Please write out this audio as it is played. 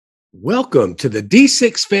Welcome to the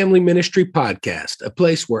D6 Family Ministry Podcast, a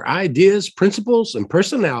place where ideas, principles, and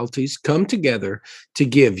personalities come together to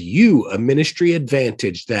give you a ministry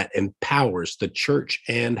advantage that empowers the church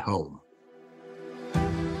and home.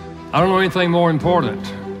 I don't know anything more important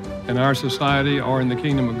in our society or in the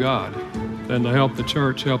kingdom of God than to help the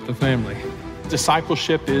church, help the family.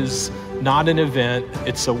 Discipleship is not an event,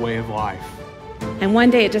 it's a way of life. And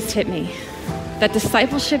one day it just hit me that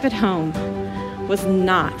discipleship at home was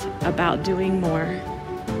not about doing more.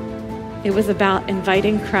 It was about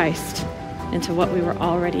inviting Christ into what we were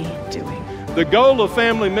already doing. The goal of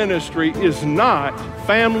family ministry is not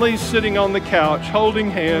families sitting on the couch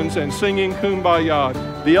holding hands and singing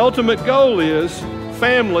Kumbaya. The ultimate goal is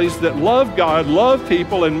families that love God, love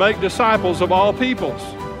people, and make disciples of all peoples.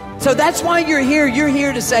 So that's why you're here. You're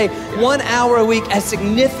here to say 1 hour a week, as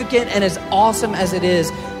significant and as awesome as it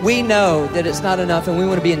is, we know that it's not enough, and we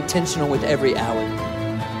want to be intentional with every hour.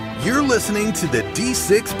 You're listening to the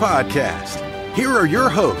D6 Podcast. Here are your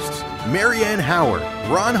hosts, Marianne Howard,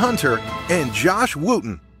 Ron Hunter, and Josh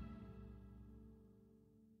Wooten.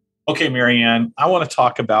 Okay, Marianne, I want to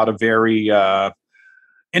talk about a very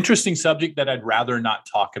interesting subject that I'd rather not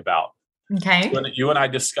talk about. Okay. You and I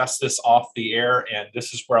discussed this off the air, and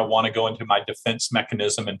this is where I want to go into my defense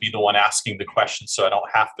mechanism and be the one asking the questions so I don't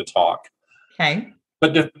have to talk. Okay.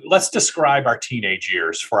 But let's describe our teenage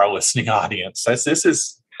years for our listening audience. This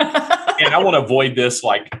is, and I want to avoid this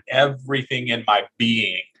like everything in my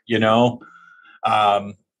being, you know.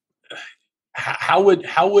 How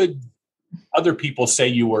would other people say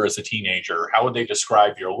you were as a teenager? How would they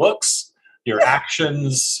describe your looks, your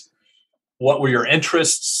actions? What were your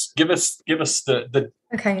interests? Give us the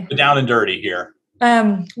down and dirty here.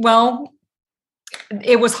 Well,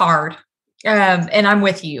 it was hard. And I'm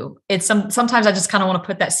with you. It's sometimes I just kind of want to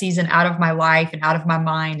put that season out of my life and out of my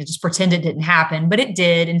mind and just pretend it didn't happen, but it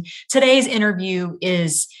did. And today's interview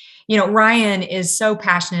is, Ryan is so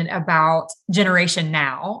passionate about Generation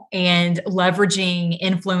Now and leveraging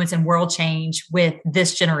influence and world change with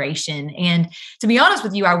this generation. And to be honest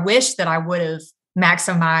with you, I wish that I would have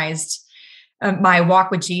maximized my walk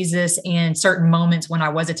with Jesus and certain moments when I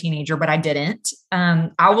was a teenager, but I didn't.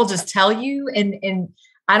 I will just tell you, and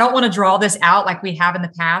I don't want to draw this out like we have in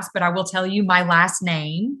the past, but I will tell you my last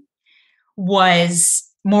name was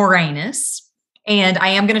Moranis, and I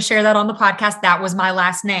am going to share that on the podcast. That was my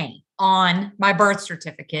last name on my birth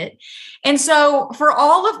certificate. And so for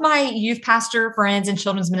all of my youth pastor friends and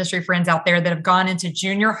children's ministry friends out there that have gone into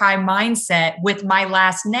junior high mindset with my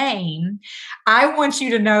last name, I want you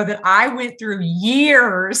to know that I went through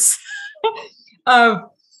years of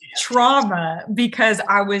trauma because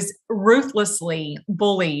I was ruthlessly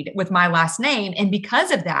bullied with my last name. And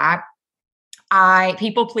because of that,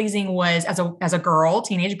 people pleasing was as a girl,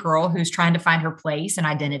 teenage girl who's trying to find her place and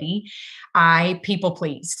identity. I people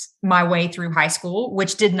pleased my way through high school,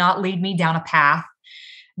 which did not lead me down a path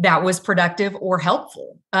that was productive or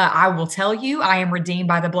helpful. I will tell you, I am redeemed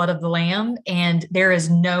by the blood of the Lamb, and there is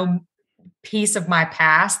no piece of my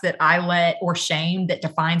past that I let or shame that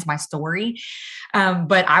defines my story.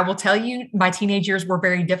 But I will tell you, my teenage years were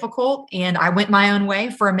very difficult, and I went my own way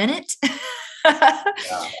for a minute. Yeah.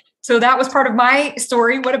 So that was part of my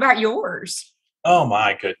story. What about yours? Oh,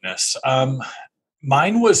 my goodness.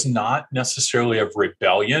 Mine was not necessarily of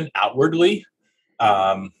rebellion outwardly.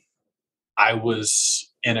 I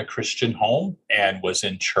was in a Christian home and was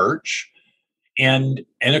in church and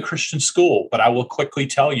in a Christian school. But I will quickly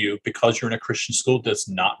tell you, because you're in a Christian school does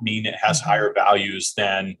not mean it has higher values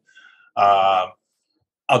than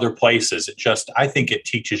other places. I think it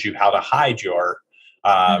teaches you how to hide your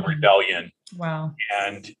rebellion. Wow.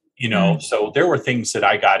 And so there were things that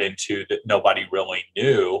I got into that nobody really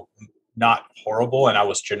knew, not horrible. And I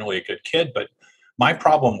was generally a good kid, but my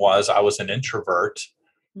problem was I was an introvert.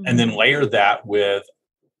 Mm-hmm. And then layer that with,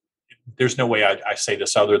 there's no way I say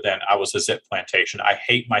this other than I was a zip plantation. I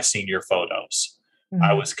hate my senior photos. Mm-hmm.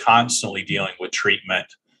 I was constantly dealing with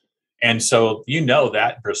treatment. And so,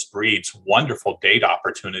 that just breeds wonderful date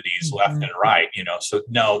opportunities left and right, so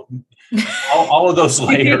no, all of those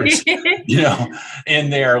layers, in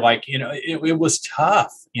there, like, it was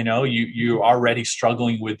tough, you're already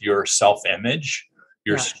struggling with your self-image.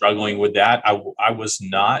 You're struggling with that. I was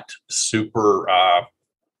not super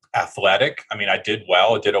athletic. I mean, I did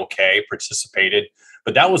well, I did okay, participated,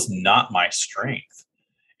 but that was not my strength.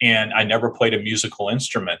 And I never played a musical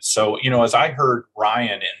instrument. So, as I heard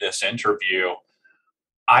Ryan in this interview,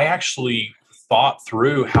 I actually thought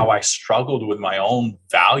through how I struggled with my own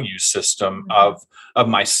value system of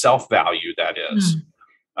my self-value, that is.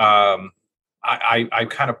 I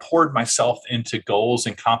kind of poured myself into goals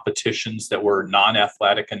and competitions that were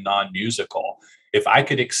non-athletic and non-musical. If I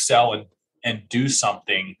could excel and do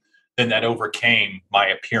something, then that overcame my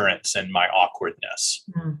appearance and my awkwardness.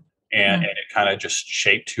 And it kind of just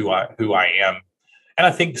shaped who I am. And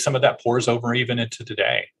I think some of that pours over even into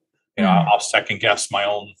today. You know, I'll second guess my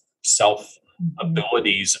own self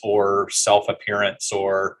abilities or self appearance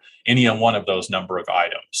or any one of those number of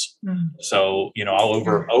items. So, you know, I'll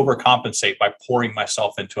overcompensate by pouring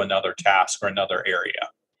myself into another task or another area.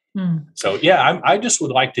 So yeah, I just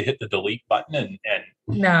would like to hit the delete button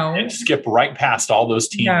and skip right past all those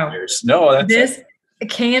teen years. No, that's this.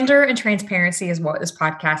 Candor and transparency is what this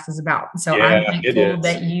podcast is about. So I'm thankful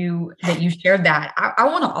that you shared that. I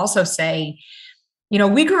want to also say, you know,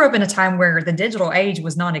 we grew up in a time where the digital age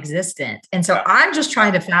was non-existent. And so I'm just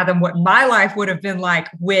trying to fathom what my life would have been like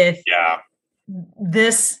with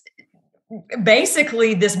this,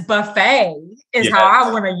 basically this buffet is how I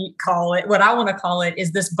want to call it. What I want to call it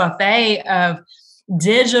is this buffet of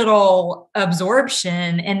digital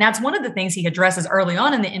absorption. And that's one of the things he addresses early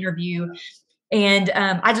on in the interview. And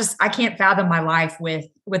I can't fathom my life with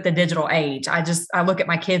the digital age. I look at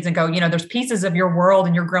my kids and go, you know, there's pieces of your world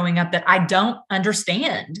and you're growing up that I don't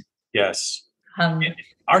understand. Yes.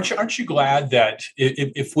 Aren't you glad that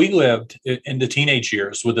if we lived in the teenage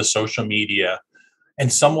years with the social media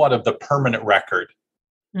and somewhat of the permanent record,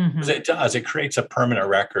 because it creates a permanent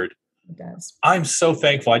record. It does. I'm so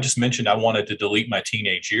thankful. I just mentioned I wanted to delete my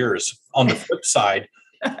teenage years. On the flip side,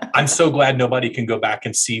 I'm so glad nobody can go back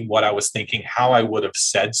and see what I was thinking, how I would have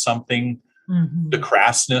said something, the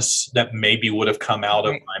crassness that maybe would have come out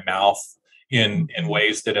of my mouth in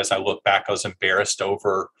ways that as I look back, I was embarrassed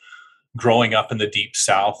over growing up in the Deep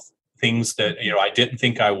South, things that, you know, I didn't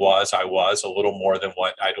think I was a little more than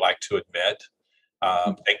what I'd like to admit.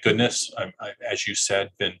 Thank goodness, I, as you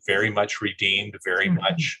said, been very much redeemed, very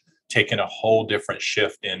much taken a whole different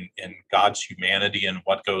shift in God's humanity and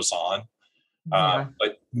what goes on.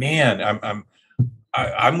 But man,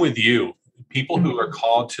 I'm with you. People who are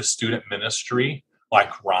called to student ministry,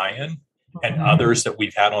 like Ryan and others that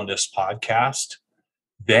we've had on this podcast,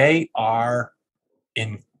 they are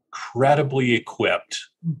incredibly equipped,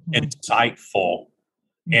 insightful,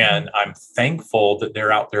 and I'm thankful that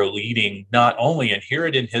they're out there leading, not only, and hear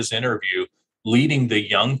it in his interview, leading the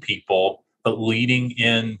young people, but leading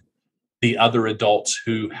in the other adults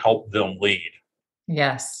who help them lead.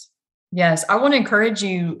 Yes. I want to encourage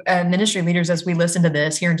you, ministry leaders, as we listen to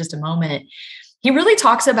this here in just a moment. He really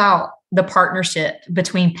talks about the partnership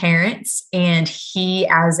between parents and he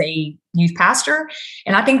as a youth pastor.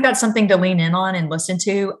 And I think that's something to lean in on and listen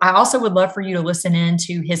to. I also would love for you to listen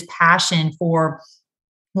into his passion for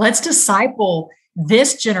let's disciple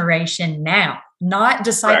this generation now, not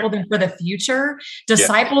disciple them for the future,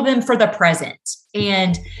 disciple them for the present.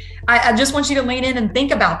 And I just want you to lean in and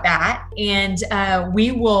think about that. And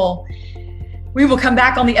we will come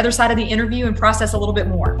back on the other side of the interview and process a little bit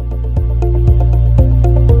more.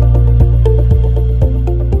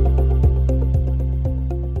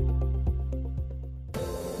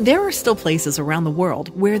 There are still places around the world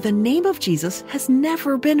where the name of Jesus has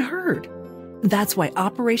never been heard. That's why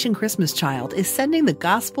Operation Christmas Child is sending the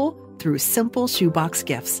gospel through simple shoebox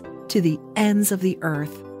gifts to the ends of the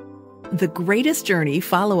earth. The Greatest Journey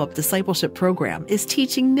follow-up discipleship program is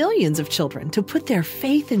teaching millions of children to put their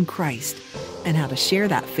faith in Christ and how to share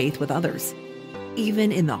that faith with others.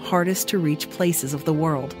 Even in the hardest to reach places of the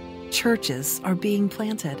world, churches are being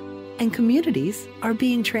planted and communities are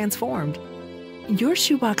being transformed. Your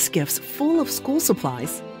shoebox gifts full of school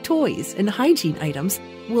supplies, toys, and hygiene items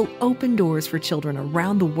will open doors for children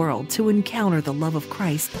around the world to encounter the love of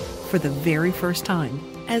Christ for the very first time,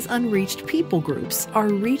 as unreached people groups are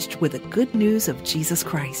reached with the good news of Jesus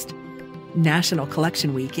Christ. National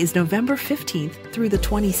Collection Week is November 15th through the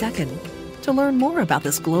 22nd. To learn more about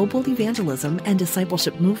this global evangelism and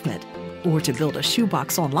discipleship movement, or to build a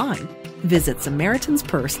shoebox online, visit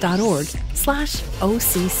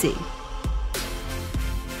SamaritansPurse.org/OCC.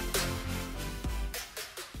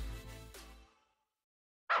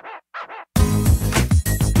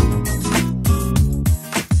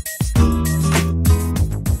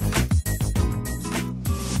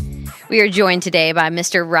 We are joined today by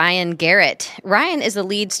Mr. Ryan Garrett. Ryan is the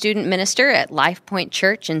lead student minister at Life Point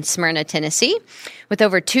Church in Smyrna, Tennessee, With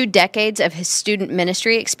over 2 decades of his student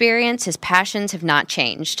ministry experience, his passions have not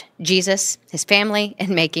changed: Jesus, his family,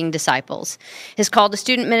 and making disciples. His call to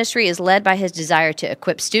student ministry is led by his desire to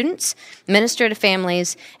equip students, minister to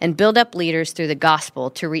families, and build up leaders through the gospel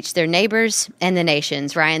to reach their neighbors and the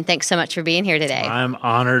nations. Ryan, thanks so much for being here today. I'm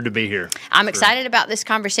honored to be here. I'm excited about this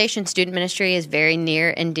conversation. Student ministry is very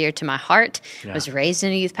near and dear to my heart. Yeah. I was raised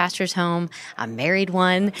in a youth pastor's home. I married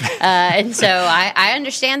one. And so I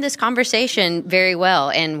understand this conversation very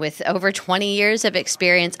well. And with over 20 years of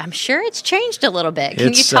experience, I'm sure it's changed a little bit.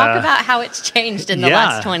 Can you talk about how it's changed in the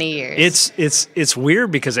last 20 years? It's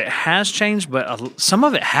weird because it has changed, but some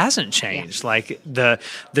of it hasn't changed. Yeah. Like the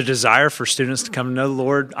desire for students to come to know the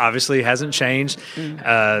Lord obviously hasn't changed.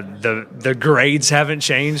 The grades haven't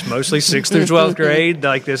changed, mostly 6th through 12th grade,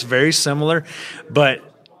 like this, very similar. But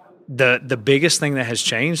the biggest thing that has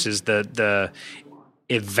changed is the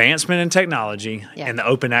advancement in technology and the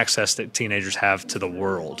open access that teenagers have to the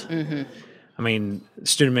world. Mm-hmm. I mean,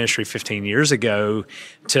 student ministry 15 years ago,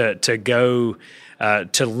 to go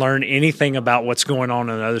to learn anything about what's going on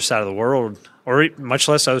the other side of the world, or much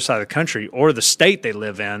less the other side of the country, or the state they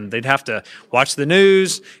live in, they'd have to watch the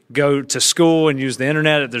news, go to school and use the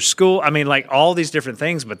internet at their school. I mean, like all these different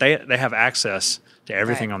things, but they have access to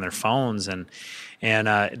everything on their phones. And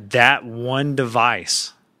that one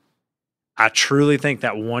device, I truly think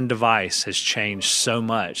that one device has changed so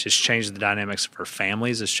much. It's changed the dynamics of our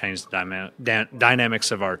families. It's changed the dynamics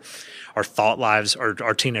of our thought lives, or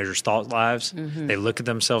our teenagers' thought lives. Mm-hmm. They look at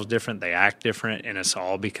themselves different. They act different, and it's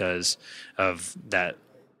all because of that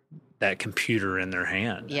computer in their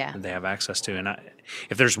hand that they have access to. And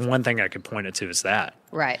if there's one thing I could point it to, it's that.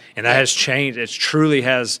 Right. And that has changed. It truly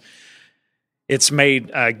has. It's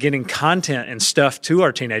made getting content and stuff to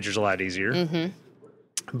our teenagers a lot easier. Mm-hmm.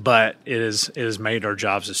 But it has made our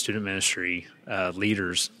jobs as student ministry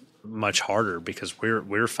leaders much harder, because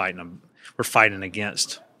we're fighting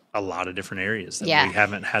against a lot of different areas that we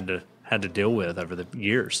haven't had to deal with over the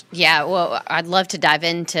years. Yeah, well, I'd love to dive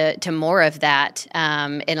into more of that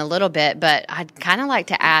in a little bit, but I'd kind of like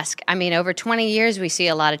to ask, I mean, over 20 years we see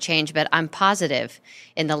a lot of change, but I'm positive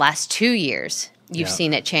in the last 2 years you've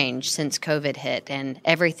seen it change since COVID hit and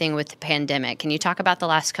everything with the pandemic. Can you talk about the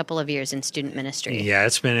last couple of years in student ministry? Yeah,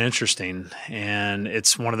 it's been interesting. And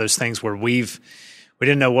it's one of those things where we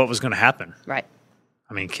didn't know what was going to happen. Right.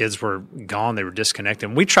 I mean, kids were gone. They were disconnected.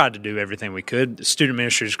 And we tried to do everything we could. Student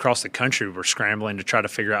ministries across the country were scrambling to try to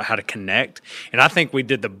figure out how to connect. And I think we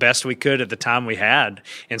did the best we could at the time we had,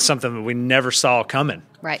 and something that we never saw coming.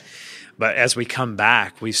 Right. But as we come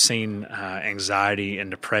back, we've seen anxiety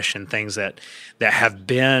and depression, things that have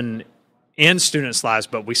been in students' lives,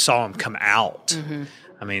 but we saw them come out. Mm-hmm.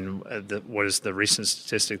 I mean, what is the recent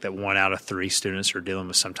statistic that 1 out of 3 students are dealing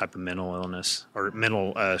with some type of mental illness or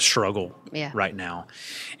mental struggle right now?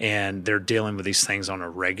 And they're dealing with these things on a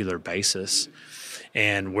regular basis.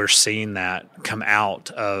 And we're seeing that come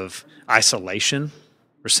out of isolation.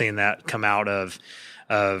 We're seeing that come out of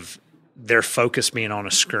their focus being on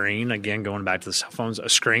a screen, again, going back to the cell phones, a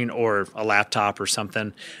screen or a laptop or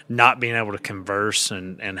something, not being able to converse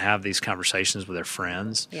and have these conversations with their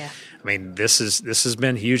friends. Yeah. I mean, this has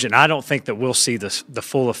been huge, and I don't think that we'll see the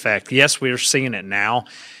full effect. Yes, we're seeing it now.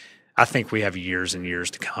 I think we have years and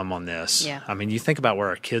years to come on this. Yeah. I mean, you think about where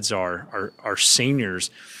our kids are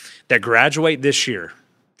seniors that graduate this year,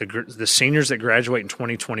 the seniors that graduate in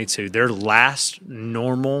 2022, their last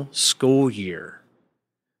normal school year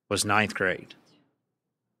was 9th grade.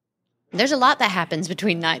 There's a lot that happens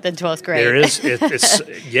between 9th and 12th grade. There is. It's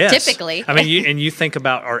yes. Typically. I mean, you think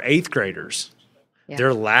about our 8th graders. Yeah.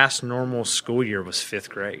 Their last normal school year was 5th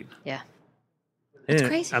grade. Yeah. It's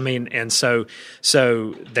crazy. I mean, and so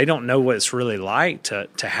they don't know what it's really like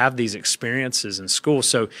to have these experiences in school.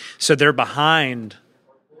 So they're behind.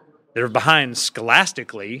 They're behind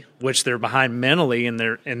scholastically, which they're behind mentally, and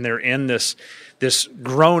they're in this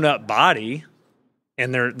grown up body.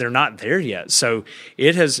 And they're not there yet. So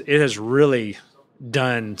it has really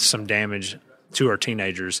done some damage to our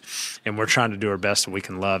teenagers, and we're trying to do our best so we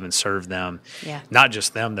can love and serve them. Yeah. Not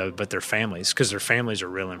just them, though, but their families, because their families are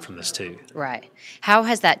reeling from this too. Right. How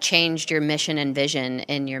has that changed your mission and vision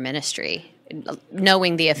in your ministry,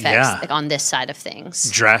 knowing the effects on this side of things?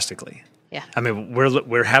 Drastically. Yeah. I mean,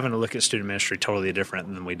 we're having to look at student ministry totally different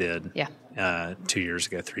than we did 2 years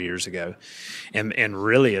ago, 3 years ago. And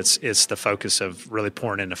really it's the focus of really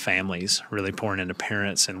pouring into families, really pouring into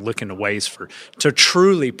parents, and looking to ways to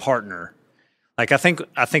truly partner. Like I think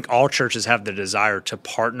all churches have the desire to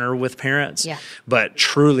partner with parents, but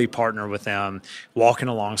truly partner with them, walking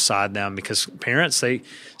alongside them, because parents,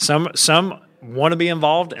 some want to be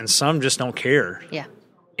involved and some just don't care. Yeah.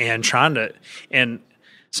 and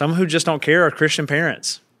some who just don't care are Christian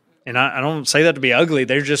parents. And I don't say that to be ugly.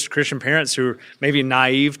 They're just Christian parents who are maybe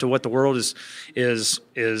naive to what the world is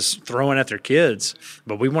throwing at their kids.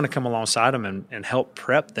 But we want to come alongside them and help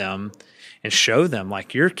prep them and show them,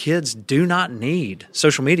 like, your kids do not need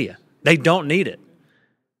social media. They don't need it.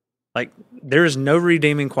 Like, there is no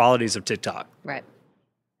redeeming qualities of TikTok. Right.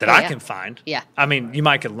 That I can find. Yeah. I mean, you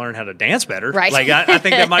might could learn how to dance better. Right. Like, I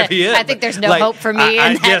think that might be it. I think there's no hope for me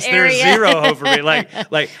in that yes, area. There's zero hope for me.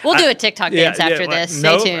 Like we'll do a TikTok dance after this.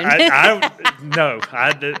 Stay tuned.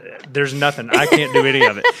 There's nothing. I can't do any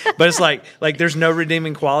of it. But it's like there's no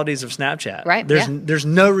redeeming qualities of Snapchat. Right. There's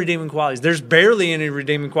no redeeming qualities. There's barely any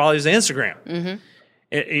redeeming qualities of Instagram. Mm-hmm.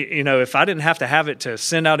 If I didn't have to have it to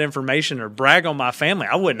send out information or brag on my family,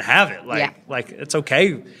 I wouldn't have it. Like it's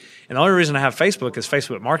okay. And the only reason I have Facebook is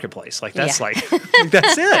Facebook Marketplace. Like, that's that's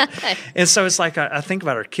it. And so it's like, I think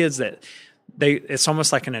about our kids that it's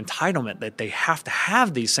almost like an entitlement that they have to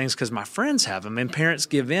have these things because my friends have them, and parents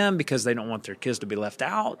give in because they don't want their kids to be left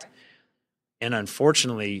out. And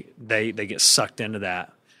unfortunately, they get sucked into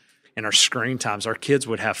that. And our screen times, our kids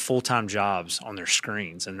would have full-time jobs on their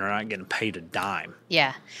screens, and they're not getting paid a dime.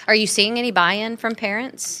 Yeah. Are you seeing any buy-in from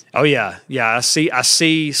parents? Oh, yeah. Yeah, I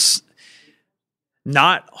see.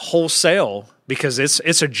 Not wholesale, because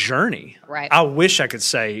it's a journey. Right. I wish I could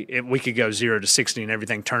say we could go 0 to 60 and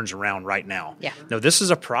everything turns around right now. Yeah. No, this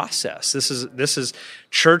is a process. This is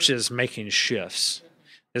churches making shifts.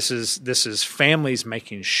 This is families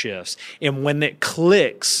making shifts. And when it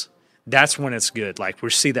clicks, that's when it's good. Like, we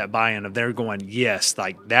see that buy-in of they're going, yes,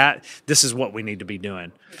 like that, this is what we need to be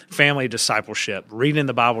doing. Family discipleship, reading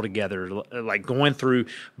the Bible together, like going through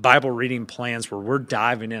Bible reading plans where we're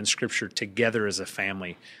diving in Scripture together as a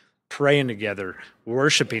family, praying together,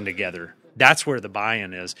 worshiping together. That's where the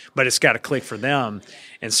buy-in is. But it's got to click for them.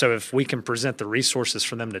 And so if we can present the resources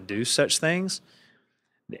for them to do such things,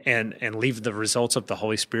 and leave the results up to the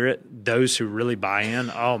Holy Spirit, those who really buy in,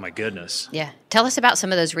 oh my goodness. Yeah. Tell us about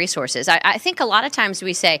some of those resources. I think a lot of times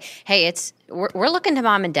we say, hey, we're looking to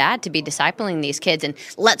mom and dad to be discipling these kids, and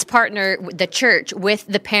let's partner the church with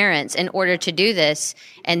the parents in order to do this.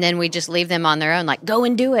 And then we just leave them on their own, like, go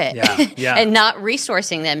and do it. Yeah. And not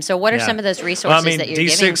resourcing them. So what are some of those resources that you're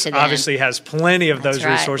giving to them? D6 obviously has plenty of those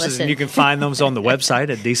resources, and you can find those on the website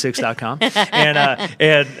at d6.com.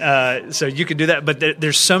 And so you can do that. But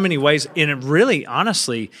there's so many ways. And really,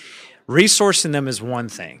 honestly, resourcing them is one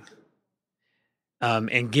thing.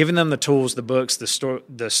 And giving them the tools, the books,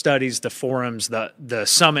 the studies, the forums, the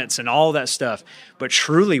summits, and all that stuff, but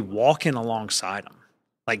truly walking alongside them,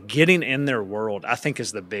 like getting in their world, I think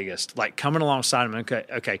is the biggest. Like coming alongside them,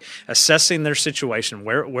 okay, assessing their situation,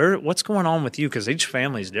 what's going on with you, because each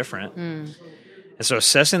family is different, and so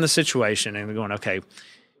assessing the situation and going, okay,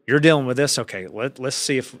 you're dealing with this, okay, let's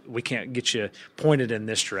see if we can't get you pointed in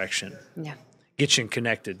this direction, get you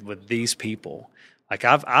connected with these people. Like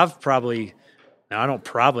I've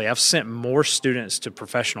sent more students to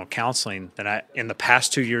professional counseling in the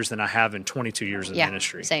past 2 years than I have in 22 years of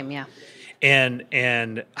ministry. Same, yeah.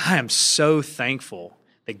 And I am so thankful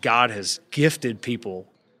that God has gifted people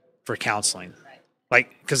for counseling.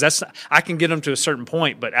 Like, because I can get them to a certain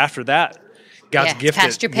point, but after that, God's gifted.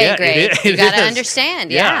 Past your pay grade. You got to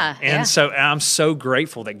understand. And so I'm so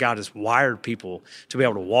grateful that God has wired people to be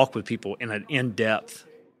able to walk with people in an in-depth,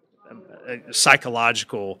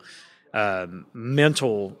 psychological,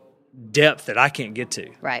 mental depth that I can't get to.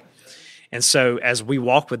 Right. And so as we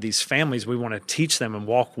walk with these families, we want to teach them and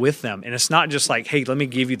walk with them. And it's not just like, hey, let me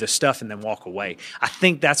give you the stuff and then walk away. I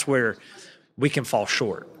think that's where we can fall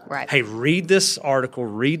short. Right. Hey, read this article,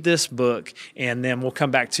 read this book, and then we'll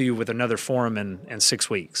come back to you with another forum in 6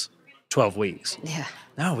 weeks, 12 weeks. Yeah.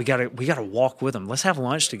 No, we gotta walk with them. Let's have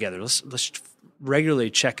lunch together. Let's regularly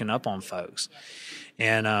checking up on folks.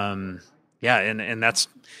 And and that's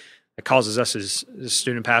it causes us as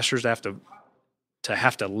student pastors to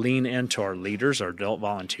have to lean into our leaders, our adult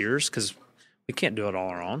volunteers, because we can't do it all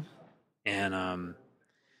on our own. And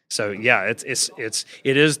so yeah, it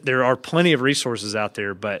is. There are plenty of resources out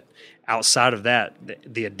there, but outside of that,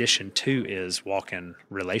 the addition too is walking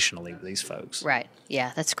relationally with these folks. Right.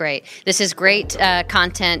 Yeah, that's great. This is great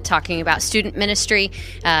content talking about student ministry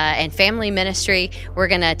and family ministry. We're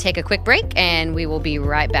going to take a quick break, and we will be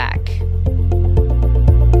right back.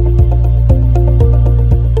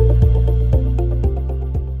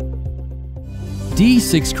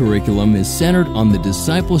 D6 curriculum is centered on the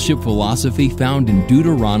discipleship philosophy found in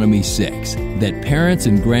Deuteronomy 6, that parents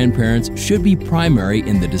and grandparents should be primary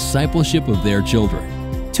in the discipleship of their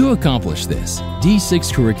children. To accomplish this,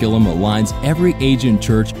 D6 curriculum aligns every age in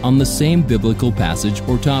church on the same biblical passage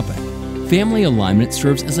or topic. Family alignment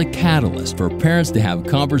serves as a catalyst for parents to have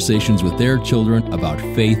conversations with their children about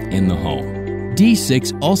faith in the home.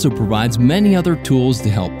 D6 also provides many other tools to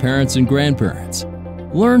help parents and grandparents.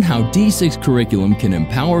 Learn how D6 curriculum can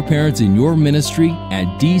empower parents in your ministry at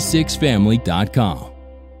d6family.com.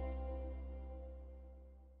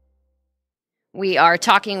 We are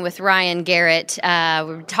talking with Ryan Garrett.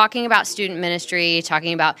 We're talking about student ministry,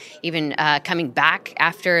 talking about even coming back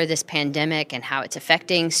after this pandemic and how it's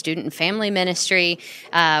affecting student and family ministry.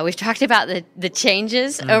 We've talked about the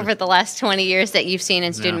changes over the last 20 years that you've seen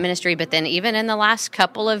in student ministry, but then even in the last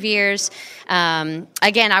couple of years.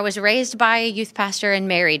 Again, I was raised by a youth pastor and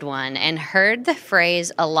married one and heard the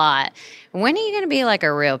phrase a lot. When are you going to be like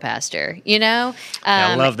a real pastor? You know,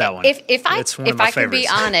 I love that one. If I can be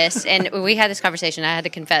honest, and we had this conversation, I had to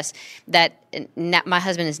confess that my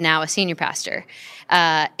husband is now a senior pastor,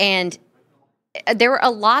 and there were a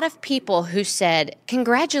lot of people who said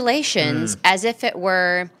congratulations, as if it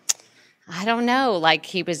were, I don't know, like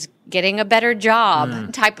he was getting a better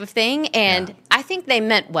job type of thing, and I think they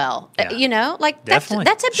meant well. You know, like that's a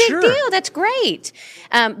big deal. That's great,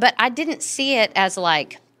 but I didn't see it as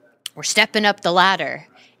like, we're stepping up the ladder.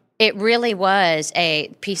 It really was a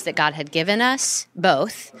piece that God had given us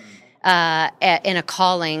both in a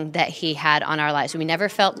calling that he had on our lives. We never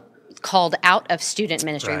felt called out of student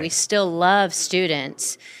ministry. Right. We still love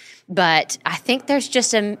students. But I think there's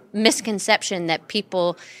just a misconception that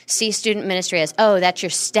people see student ministry as, oh, that's your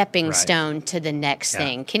stepping stone to the next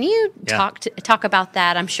thing. Can you talk about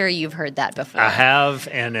that? I'm sure you've heard that before. I have,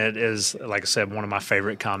 and it is, like I said, one of my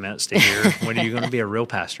favorite comments to hear. When are you going to be a real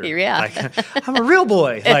pastor? Like, I'm a real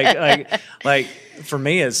boy. Like for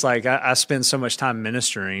me, it's like I spend so much time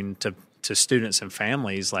ministering to students and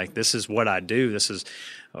families. Like, this is what I do. This is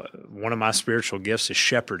one of my spiritual gifts is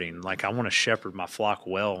shepherding. Like, I want to shepherd my flock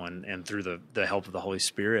well and through the help of the Holy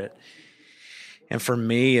Spirit. And for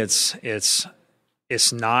me, it's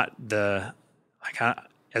not the, like,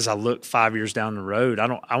 as I look 5 years down the road, I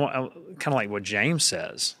want kind of like what James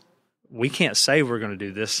says. We can't say we're going to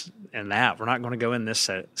do this and that. We're not going to go in this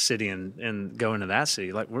city and go into that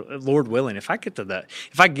city. Like, Lord willing, if I get to that,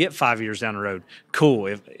 if I get 5 years down the road, cool.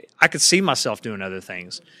 If I could see myself doing other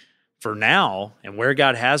things. For now, and where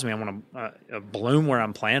God has me, I want to bloom where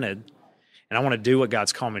I'm planted, and I want to do what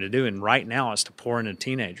God's called me to do. And right now, it's to pour into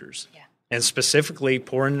teenagers, and specifically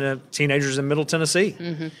pour into teenagers in Middle Tennessee.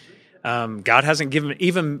 God hasn't given,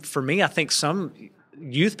 even for me, I think some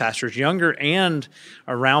youth pastors, younger and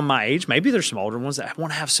around my age, maybe there's some older ones that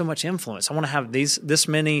want to have so much influence. I want to have this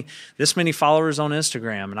many followers on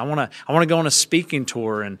Instagram, and I want to go on a speaking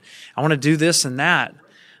tour, and I want to do this and that.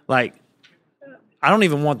 Like, I don't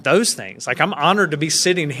even want those things. Like, I'm honored to be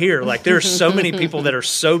sitting here. Like, there are so many people that are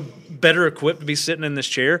so better equipped to be sitting in this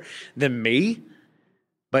chair than me,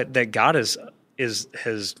 but that God has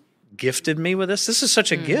gifted me with this. This is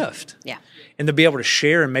such a gift. Yeah. And to be able to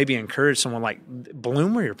share and maybe encourage someone, like,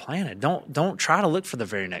 bloom where you're planted. Don't try to look for the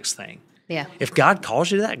very next thing. Yeah. If God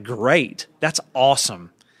calls you to that, great. That's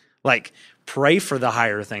awesome. Like, pray for the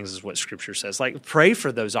higher things is what Scripture says. Like, pray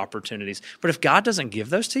for those opportunities. But if God doesn't give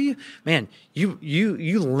those to you, man, you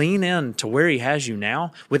lean in to where He has you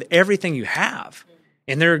now with everything you have.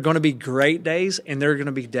 And there are going to be great days, and there are going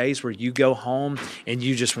to be days where you go home and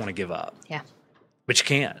you just want to give up. Yeah. But you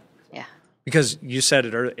can't. Yeah. Because you said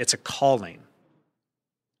it earlier, it's a calling.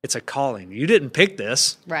 It's a calling. You didn't pick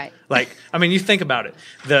this. Right. Like, I mean, you think about it.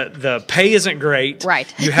 The pay isn't great.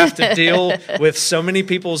 Right. You have to deal with so many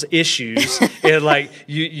people's issues. And like,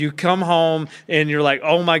 you come home and you're like,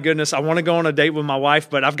 oh my goodness, I want to go on a date with my wife,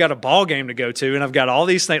 but I've got a ball game to go to, and I've got all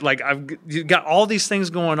these things. Like, you've got all these things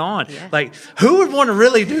going on. Yeah. Like, who would want to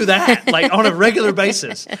really do that? Like, on a regular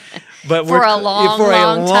basis? But for a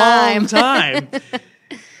long time.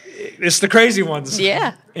 It's the crazy ones.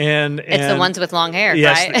 Yeah. And it's the ones with long hair,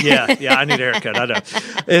 yes, right? Yeah, I need a haircut. I know.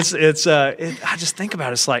 I just think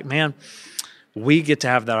about it. It's like, man, we get to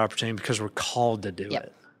have that opportunity because we're called to do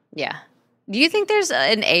it. Yeah. Do you think there's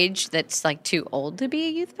an age that's like too old to be a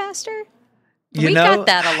youth pastor? We got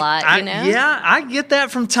that a lot, you know? Yeah, I get that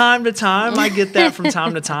from time to time.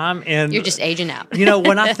 And you're just aging out.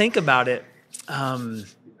 When I think about it,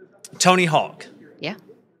 Tony Hawk. Yeah.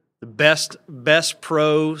 The best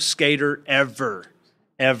pro skater ever.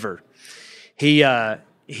 He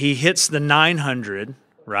hits the 900,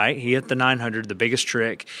 right? He hit the 900, the biggest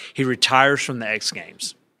trick. He retires from the X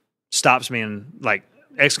Games. Stops being like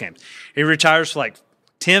X Games. He retires for like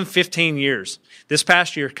 10, 15 years. This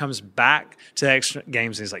past year comes back to the X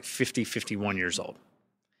Games and he's like 50, 51 years old.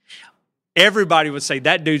 Everybody would say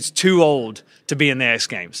that dude's too old to be in the X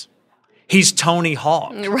Games. He's Tony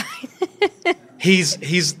Hawk. Right.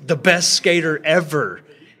 He's the best skater ever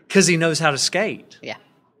because he knows how to skate. Yeah.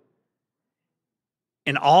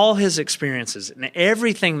 And all his experiences and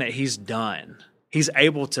everything that he's done, he's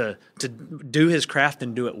able to do his craft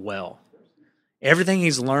and do it well. Everything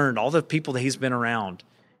he's learned, all the people that he's been around,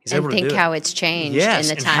 he's able to do it. And think how it's changed in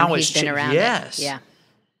the time he's been around it. Yeah.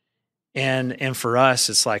 And for us,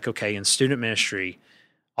 it's like, okay, in student ministry,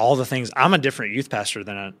 all the things, I'm a different youth pastor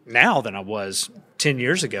now than I was 10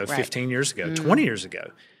 years ago, 15 years ago, 20 years ago.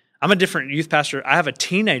 I'm a different youth pastor. I have a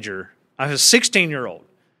teenager. I have a 16-year-old.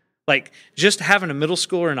 Like, just having a middle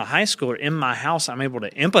schooler and a high schooler in my house, I'm able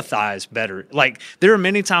to empathize better. Like, there are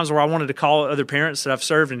many times where I wanted to call other parents that I've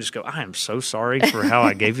served and just go, I am so sorry for how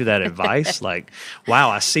I gave you that advice. Like,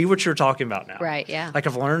 wow, I see what you're talking about now. Right, yeah. Like,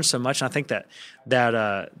 I've learned so much, and I think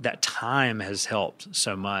that time has helped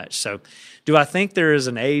so much. So, do I think there is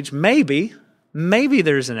an age? Maybe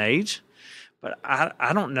there's an age. But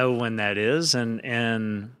I don't know when that is,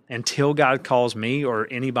 and until God calls me or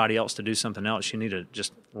anybody else to do something else, you need to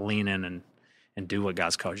just lean in and do what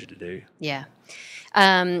God's called you to do. Yeah.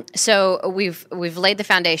 So we've laid the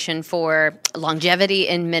foundation for longevity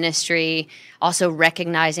in ministry, also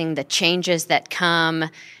recognizing the changes that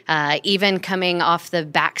come, even coming off the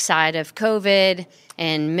backside of COVID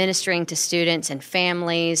and ministering to students and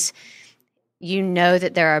families. You know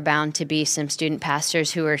that there are bound to be some student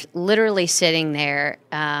pastors who are literally sitting there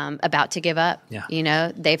about to give up. Yeah. You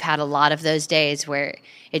know, they've had a lot of those days where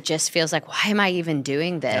it just feels like, why am I even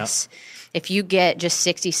doing this? Yeah. If you get just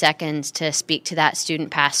 60 seconds to speak to that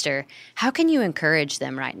student pastor, how can you encourage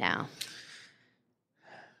them right now?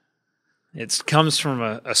 It comes from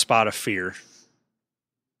a spot of fear,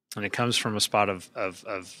 and it comes from a spot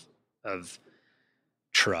of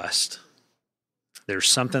trust. There's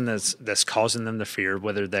something that's causing them to fear,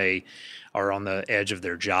 whether they are on the edge of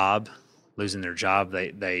their job, losing their job.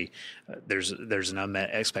 There's an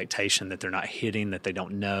unmet expectation that they're not hitting, that they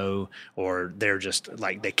don't know, or they're just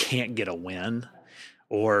like they can't get a win,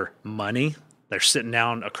 or money. They're sitting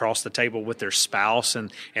down across the table with their spouse,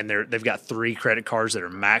 and they've got 3 credit cards that are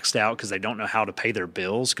maxed out because they don't know how to pay their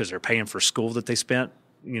bills because they're paying for school that they spent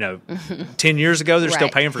 10 years ago, they're still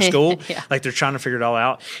paying for school. Yeah. Like, they're trying to figure it all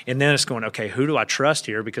out. And then it's going, okay, who do I trust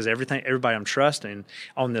here? Because everybody I'm trusting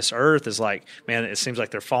on this earth is like, man, it seems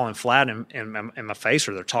like they're falling flat in my face,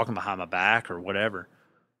 or they're talking behind my back or whatever.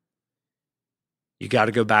 You got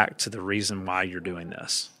to go back to the reason why you're doing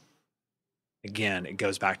this. Again, it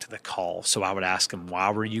goes back to the call. So I would ask them,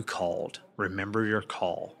 why were you called? Remember your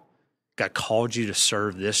call. God called you to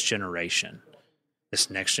serve this generation. This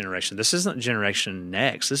next generation. This isn't generation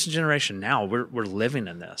next. This is generation now. We're living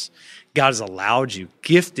in this. God has allowed you,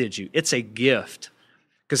 gifted you. It's a gift,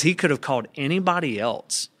 because he could have called anybody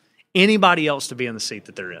else to be in the seat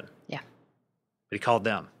that they're in. Yeah. But he called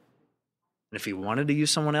them. And if he wanted to use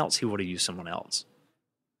someone else, he would have used someone else.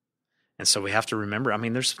 And so we have to remember, I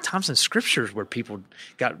mean, there's times in scriptures where people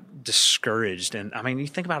got discouraged. And I mean, you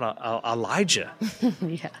think about Elijah.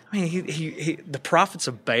 Yeah. I mean, he the prophets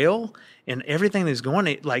of Baal and everything that's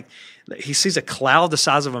going, like, he sees a cloud the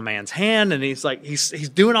size of a man's hand, and he's like, he's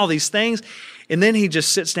doing all these things. And then he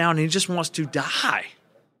just sits down and he just wants to die.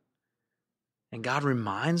 And God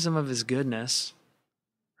reminds him of his goodness,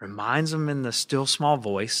 reminds him in the still small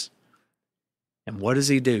voice. And what does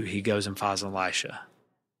he do? He goes and finds Elisha.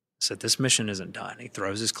 Said, this mission isn't done. He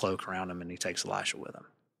throws his cloak around him and he takes Elisha with him.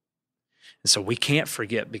 And so we can't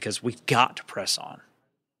forget, because we've got to press on.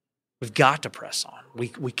 We've got to press on.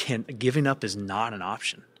 We can't, giving up is not an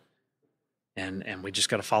option. And we just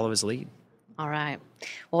got to follow his lead. All right.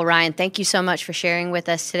 Well, Ryan, thank you so much for sharing with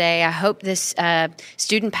us today. I hope this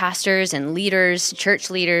student pastors and leaders,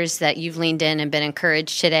 church leaders that you've leaned in and been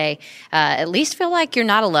encouraged today, at least feel like you're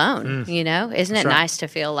not alone. You know, isn't it nice to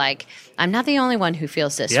feel like I'm not the only one who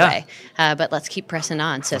feels this way? But let's keep pressing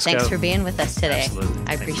on. So thanks for being with us today. Absolutely.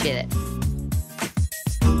 I appreciate it.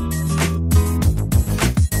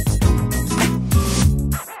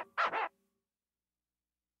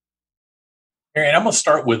 And I'm going to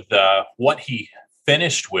start with what he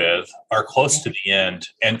finished with, or close to the end,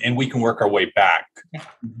 and we can work our way back.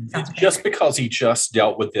 Just because he just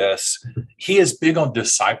dealt with this, he is big on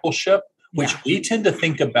discipleship, which we tend to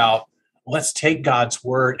think about, let's take God's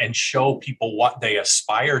word and show people what they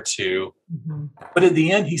aspire to. But at the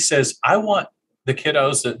end, he says, I want the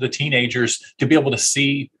kiddos, the teenagers, to be able to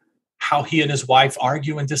see how he and his wife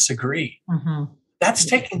argue and disagree. That's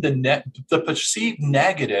taking the perceived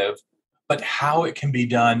negative, but how it can be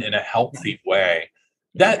done in a healthy way.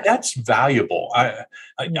 That's valuable.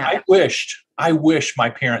 I wish my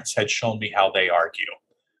parents had shown me how they argue.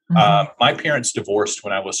 My parents divorced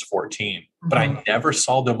when I was 14, but I never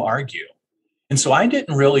saw them argue. And so I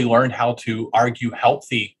didn't really learn how to argue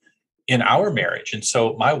healthy in our marriage. And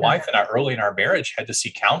so my wife and I early in our marriage had to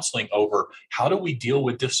see counseling over how do we deal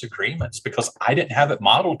with disagreements, because I didn't have it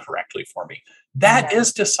modeled correctly for me. That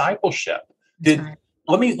is discipleship.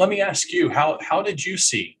 Let me ask you, how did you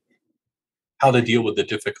see how to deal with the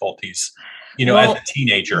difficulties, as a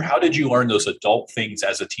teenager? How did you learn those adult things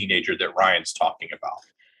as a teenager that Ryan's talking about?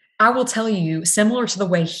 I will tell you, similar to the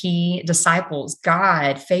way he disciples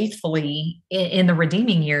God faithfully in the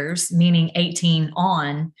redeeming years, meaning 18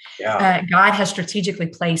 on, God has strategically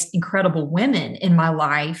placed incredible women in my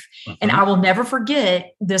life. And I will never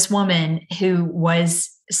forget this woman who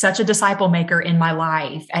was such a disciple maker in my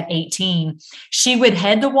life at 18. She would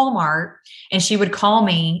head to Walmart and she would call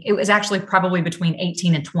me. It was actually probably between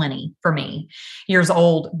 18 and 20 for me, years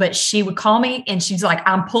old. But she would call me and she's like,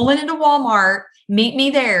 I'm pulling into Walmart. Meet me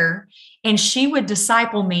there. And she would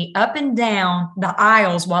disciple me up and down the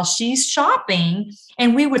aisles while she's shopping.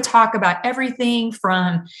 And we would talk about everything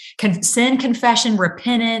from sin, confession,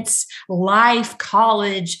 repentance, life,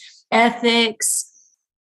 college, ethics,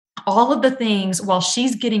 all of the things while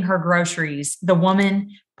she's getting her groceries. The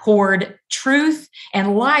woman poured truth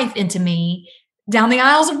and life into me down the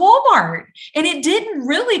aisles of Walmart. And it didn't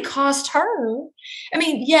really cost her. I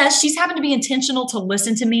mean, yes, she's having to be intentional to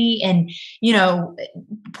listen to me and,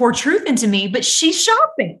 pour truth into me, but she's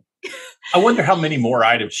shopping. I wonder how many more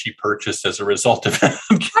items she purchased as a result of that.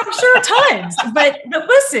 I'm sure tons. But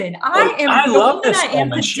listen, I love this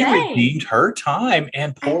woman. She redeemed her time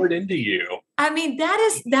and poured into you. I mean,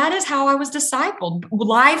 that is how I was discipled.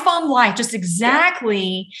 Life on life, just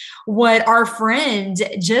exactly what our friend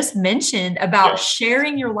just mentioned about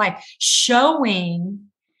sharing your life, showing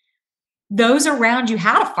those around you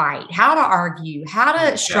how to fight, how to argue, how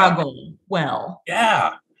to struggle well.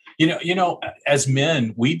 Yeah. As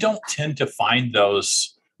men, we don't tend to find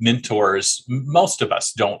those mentors. Most of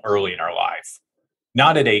us don't early in our life.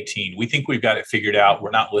 Not at 18. We think we've got it figured out.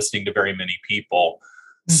 We're not listening to very many people.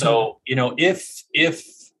 So, if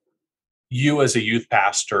you as a youth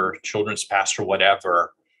pastor, children's pastor,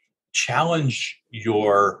 whatever, challenge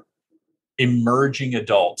your emerging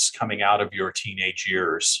adults coming out of your teenage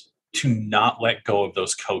years to not let go of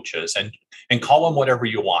those coaches and call them whatever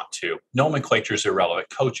you want to. Nomenclature is irrelevant.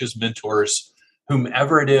 Coaches, mentors,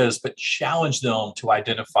 whomever it is, but challenge them to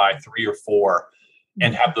identify 3 or 4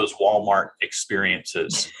 and have those Walmart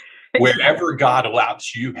experiences wherever God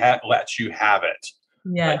lets you have it.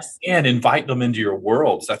 Yes. And invite them into your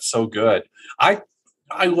worlds. That's so good. I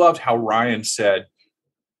loved how Ryan said,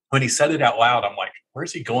 when he said it out loud, I'm like,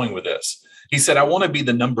 where's he going with this? He said, I want to be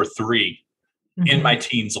the number 3 in my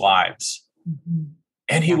teens' lives.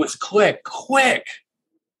 And he was quick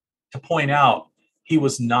to point out he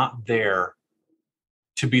was not there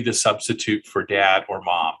to be the substitute for dad or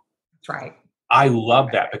mom. That's right. I love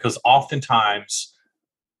that, because oftentimes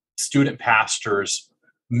student pastors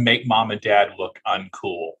make mom and dad look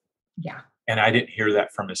uncool. Yeah. And I didn't hear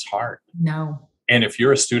that from his heart. No. And if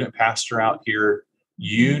you're a student pastor out here,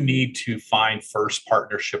 you need to find first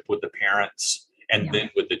partnership with the parents and then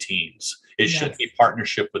with the teens. It shouldn't be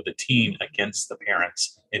partnership with the teen against the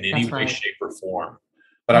parents in any way, shape, or form.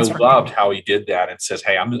 But I loved how he did that and says,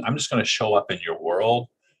 hey, I'm just going to show up in your world.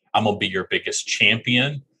 I'm going to be your biggest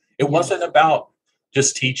champion. It wasn't about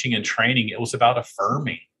just teaching and training. It was about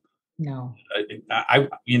affirming. No.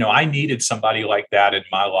 I needed somebody like that in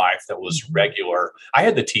my life that was regular. I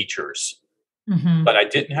had the teachers, but I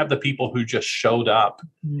didn't have the people who just showed up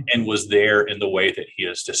and was there in the way that he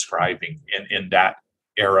is describing in that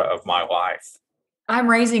era of my life. I'm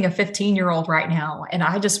raising a 15-year-old right now, and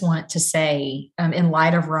I just want to say, in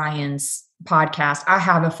light of Ryan's podcast, I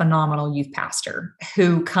have a phenomenal youth pastor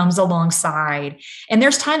who comes alongside, and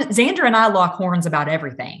there's times Xander and I lock horns about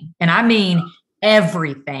everything. And I mean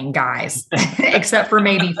everything, guys, except for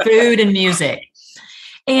maybe food and music.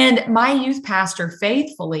 And my youth pastor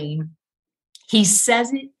faithfully, he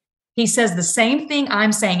says it. He says the same thing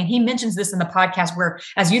I'm saying. And he mentions this in the podcast where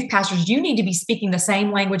as youth pastors, you need to be speaking the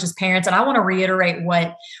same language as parents. And I want to reiterate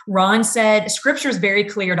what Ron said. Scripture is very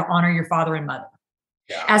clear to honor your father and mother.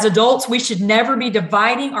 Yeah. As adults, we should never be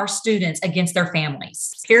dividing our students against their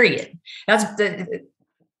families, period.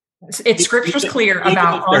 It's scripture's clear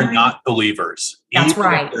about if they're not believers. That's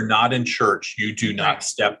right. If they're not in church, you do not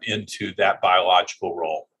step into that biological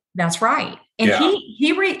role. That's right. And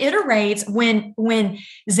he reiterates when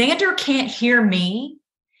Xander can't hear me,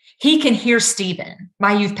 he can hear Stephen.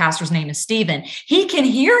 My youth pastor's name is Stephen. He can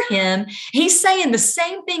hear him. He's saying the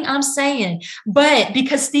same thing I'm saying, but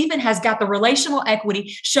because Stephen has got the relational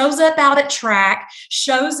equity, shows up out at track,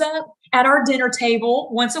 shows up at our dinner table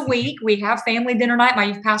once a week. We have family dinner night. My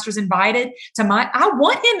youth pastor's invited to I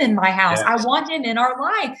want him in my house. I want him in our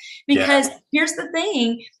life, because here's the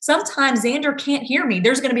thing. Sometimes Xander can't hear me.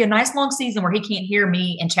 There's going to be a nice long season where he can't hear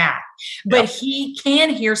me and chat, but he can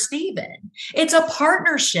hear Stephen. It's a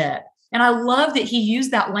partnership. And I love that he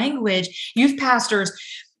used that language. Youth pastors,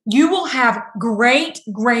 you will have great,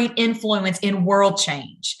 great influence in world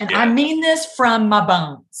change. And I mean this from my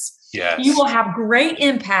bones. Yes. You will have great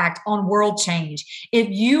impact on world change if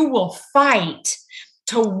you will fight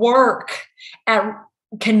to work at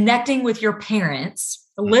connecting with your parents,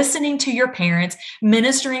 listening to your parents,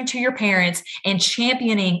 ministering to your parents, and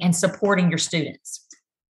championing and supporting your students.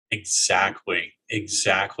 Exactly.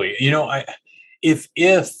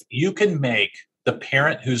 If you can make the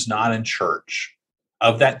parent who's not in church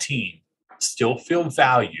of that teen still feel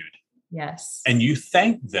valued, yes, and you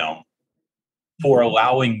thank them for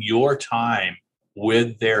allowing your time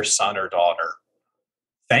with their son or daughter,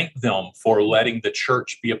 thank them for letting the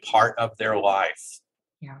church be a part of their life,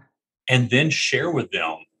 and then share with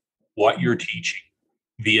them what you're teaching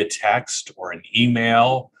via text or an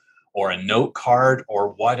email or a note card or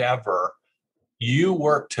whatever. You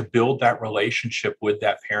work to build that relationship with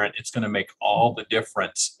that parent. It's going to make all the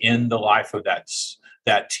difference in the life of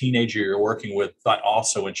that teenager you're working with, but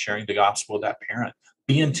also in sharing the gospel with that parent.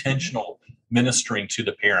 Be intentional ministering to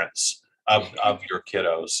the parents of your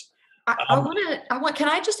kiddos. Can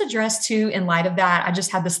I just address too, in light of that, I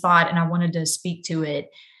just had this thought and I wanted to speak to it,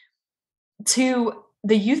 to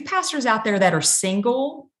the youth pastors out there that are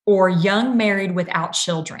single or young married without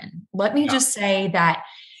children. Let me just say that,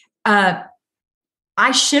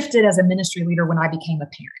 I shifted as a ministry leader when I became a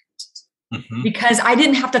parent, because I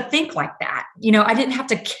didn't have to think like that. I didn't have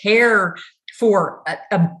to care for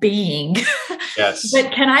a being. Yes.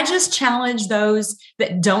 But can I just challenge those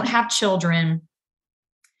that don't have children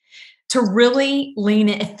to really lean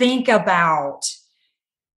in and think about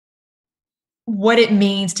what it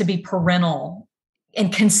means to be parental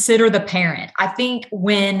and consider the parent. I think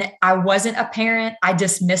when I wasn't a parent, I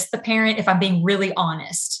dismissed the parent, if I'm being really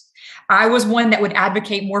honest. I was one that would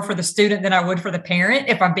advocate more for the student than I would for the parent,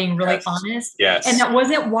 if I'm being really honest. Yes. And that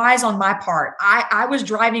wasn't wise on my part. I was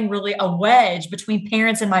driving really a wedge between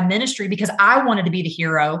parents and my ministry because I wanted to be the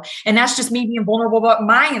hero. And that's just me being vulnerable about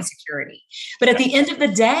my insecurity. But at the end of the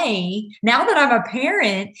day, now that I'm a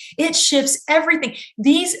parent, it shifts everything.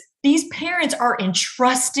 These parents are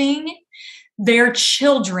entrusting their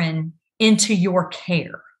children into your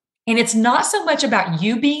care. And it's not so much about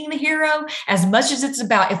you being the hero as much as it's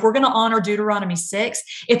about, if we're going to honor Deuteronomy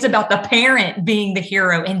 6, it's about the parent being the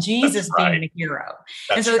hero and Jesus being the hero.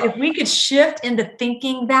 And so if we could shift into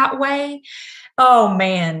thinking that way, oh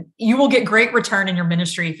man, you will get great return in your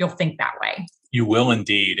ministry if you'll think that way. You will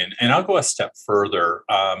indeed. And I'll go a step further.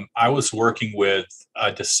 I was working with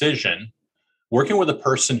a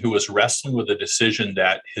person who was wrestling with a decision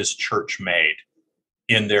that his church made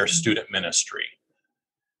in their student ministry.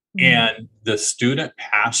 And the student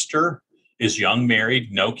pastor is young,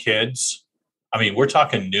 married, no kids. I mean, we're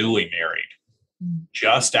talking newly married,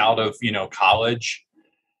 just out of, college.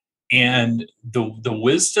 And the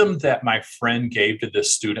wisdom that my friend gave to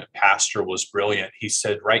this student pastor was brilliant. He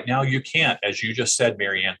said, right now you can't, as you just said,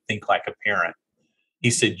 Marianne, think like a parent.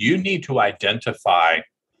 He said, you need to identify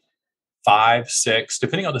 5, 6,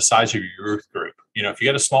 depending on the size of your youth group. If you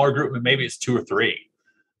got a smaller group, maybe it's 2 or 3.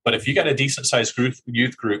 But if you got a decent sized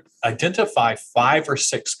youth group, identify 5 or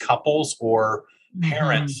 6 couples or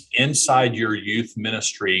parents inside your youth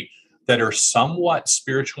ministry that are somewhat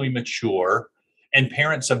spiritually mature and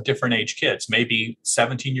parents of different age kids, maybe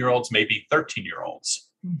 17-year-olds, maybe 13-year-olds.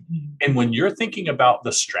 And when you're thinking about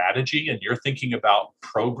the strategy and you're thinking about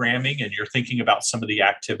programming and you're thinking about some of the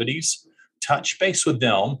activities, touch base with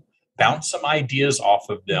them, bounce some ideas off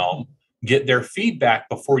of them, get their feedback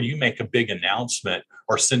before you make a big announcement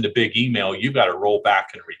or send a big email. You got to roll back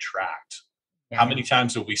and retract. How many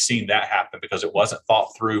times have we seen that happen because it wasn't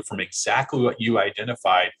thought through from exactly what you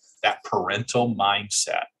identified, that parental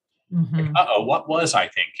mindset? Like, what was I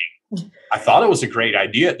thinking? I thought it was a great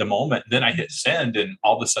idea at the moment. Then I hit send and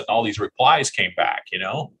all of a sudden all these replies came back,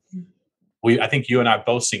 I think you and I have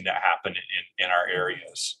both seen that happen in our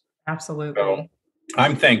areas. Absolutely. So,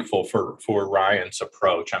 I'm thankful for Ryan's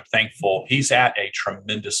approach. I'm thankful he's at a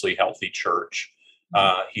tremendously healthy church.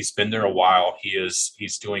 He's been there a while. He's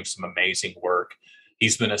doing some amazing work.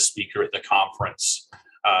 He's been a speaker at the conference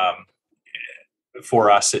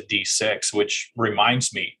for us at D6, which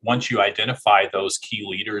reminds me, once you identify those key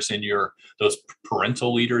leaders those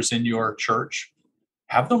parental leaders in your church,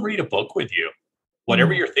 have them read a book with you.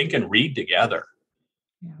 Whatever you're thinking, read together,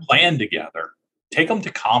 plan together. Take them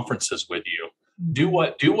to conferences with you. Do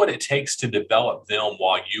what it takes to develop them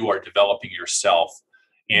while you are developing yourself,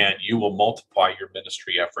 and you will multiply your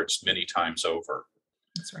ministry efforts many times over.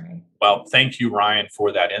 That's right. Well, thank you, Ryan,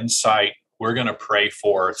 for that insight. We're going to pray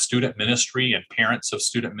for student ministry and parents of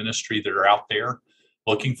student ministry that are out there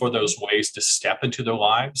looking for those ways to step into their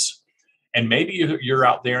lives. And maybe you're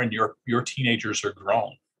out there and your teenagers are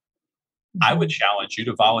grown. I would challenge you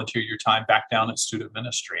to volunteer your time back down at student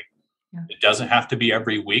ministry. Yeah. It doesn't have to be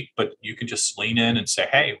every week, but you can just lean in and say,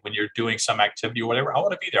 hey, when you're doing some activity or whatever, I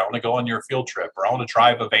want to be there. I want to go on your field trip, or I want to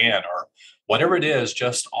drive a van, or whatever it is.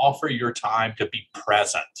 Just offer your time to be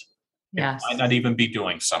present. Yes. It might not even be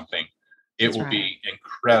doing something. It will be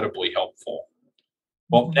incredibly helpful.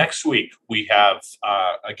 Well, next week we have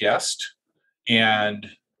a guest, and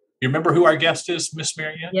you remember who our guest is, Miss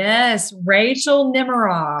Marianne? Yes, Rachel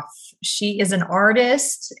Nemiroff. She is an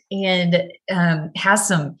artist and has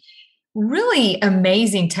some really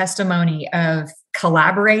amazing testimony of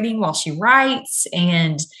collaborating while she writes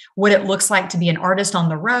and what it looks like to be an artist on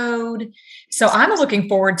the road. So I'm looking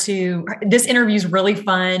forward to this interview. Is really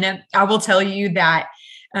fun. I will tell you that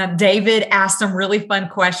David asked some really fun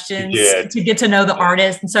questions to get to know the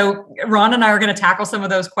artist. And so Ron and I are going to tackle some of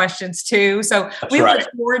those questions too. So we look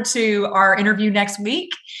forward to our interview next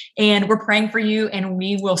week, and we're praying for you, and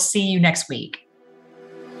we will see you next week.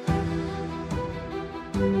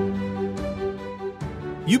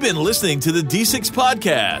 You've been listening to the D6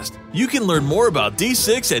 Podcast. You can learn more about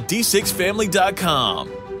D6 at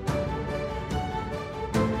d6family.com.